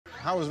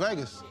How was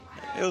Vegas?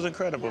 It was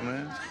incredible,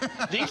 man.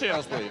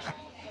 Details, please.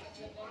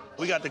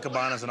 We got the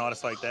cabanas and all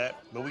this like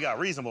that, but we got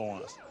reasonable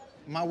ones.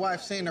 My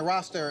wife seen the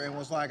roster and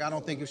was like, I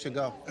don't think you should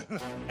go.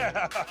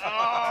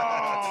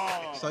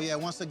 Oh. So yeah,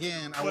 once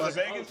again, I Was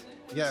it Vegas?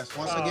 Yes,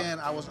 once again,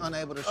 I was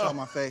unable to show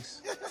my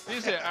face. He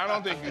said, I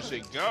don't think you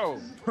should go.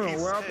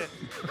 Well,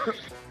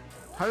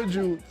 how did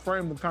you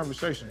frame the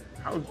conversation?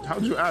 How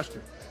did you ask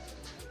her?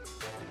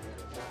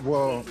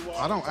 Well,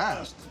 I don't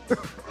ask.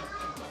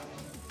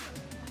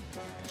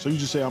 So you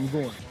just say, I'm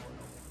going.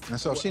 And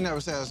so she never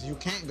says, you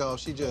can't go.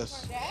 She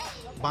just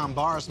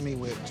bombards me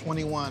with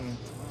 21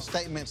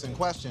 statements and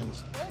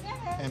questions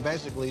and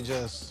basically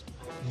just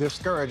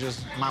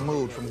discourages my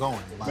mood from going.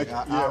 Like,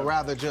 I'd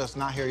rather just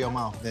not hear your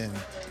mouth than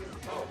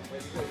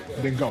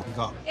go.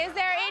 Is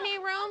there any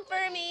room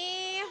for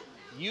me?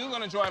 You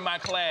gonna join my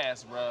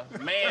class, bro.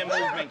 Man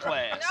movement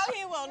class. No,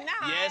 he will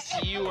not.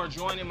 Yes, you are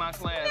joining my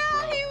class, No,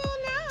 bro. he will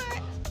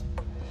not.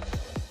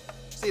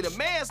 See, the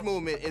man's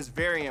movement is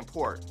very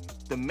important.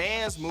 The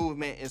man's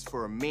movement is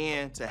for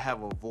men to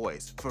have a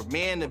voice, for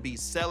men to be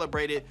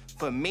celebrated,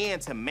 for men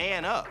to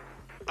man up.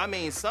 I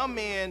mean, some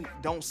men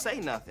don't say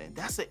nothing.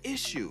 That's an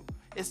issue.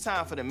 It's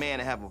time for the man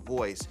to have a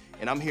voice,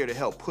 and I'm here to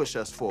help push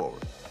us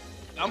forward.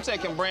 I'm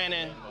taking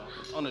Brandon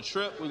on a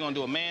trip. We're gonna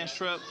do a man's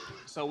trip.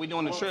 So we're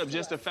doing the trip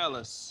just the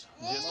fellas.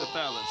 Just the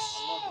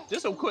fellas.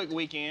 Just a quick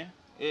weekend.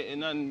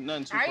 Nothing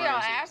too Are crazy. y'all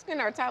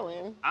asking or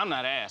telling? I'm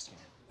not asking.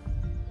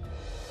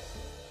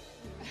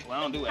 Well,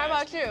 I don't do How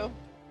asking. about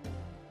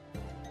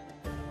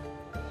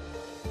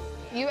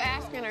you? You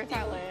asking or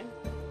telling?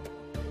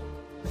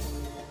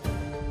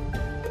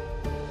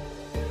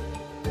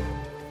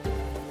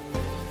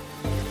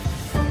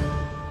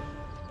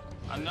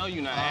 I know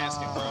you're not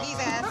asking, bro. He's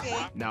asking.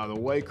 Now, the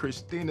way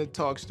Christina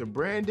talks to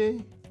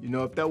Brandon, you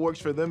know, if that works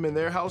for them in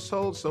their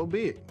household, so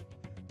be it.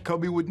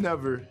 Kobe would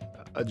never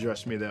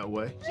address me that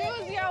way.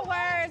 Choose your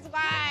words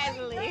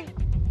wisely.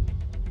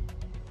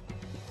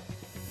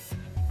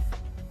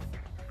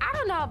 I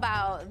don't know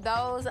about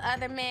those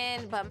other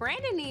men, but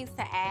Brandon needs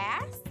to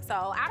ask. So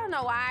I don't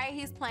know why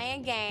he's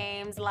playing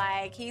games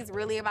like he's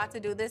really about to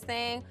do this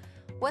thing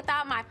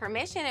without my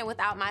permission and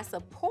without my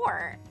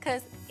support,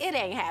 because it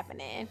ain't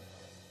happening.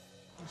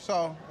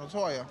 So,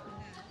 Latoya,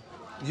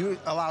 you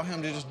allow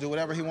him to just do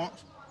whatever he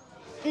wants?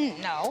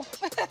 No.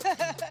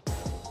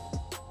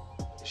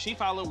 She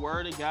followed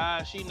word of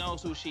God. She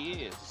knows who she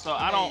is. So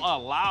I don't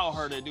allow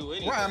her to do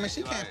anything. Right, I mean,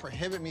 she can't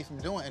prohibit me from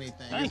doing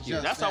anything. Thank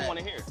you. That's what I want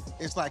to hear.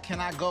 It's like, can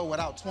I go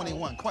without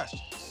 21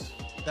 questions?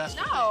 That's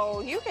the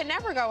No, you can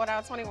never go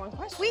without 21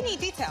 questions. We need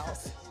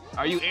details.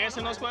 Are you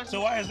answering those questions?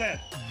 So why is that?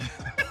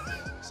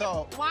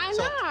 So Why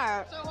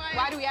not?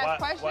 Why do we ask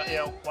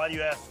questions? Why do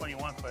you ask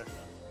 21 questions?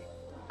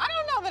 I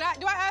don't know that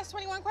do I ask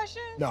 21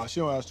 questions? No,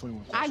 she don't ask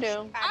 21. I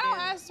do. I don't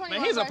ask 21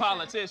 Man, he's a questions.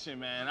 politician,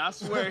 man. I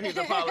swear he's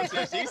a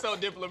politician. He's so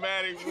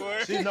diplomatic,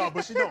 boy. She don't.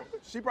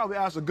 She probably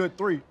asked a good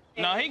 3.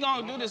 No, he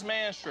gonna do this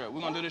man's trip.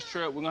 We're gonna do this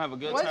trip. We're gonna have a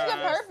good What's time. the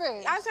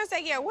purpose? I was gonna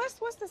say, yeah, what's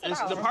this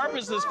about? The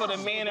purpose is for the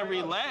man to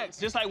relax.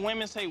 Just like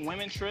women take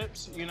women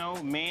trips, you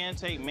know, men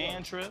take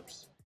man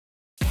trips.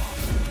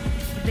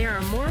 There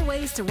are more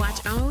ways to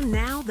watch OWN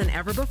now than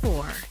ever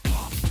before.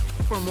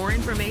 For more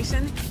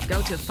information,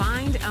 go to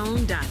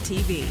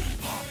findown.tv.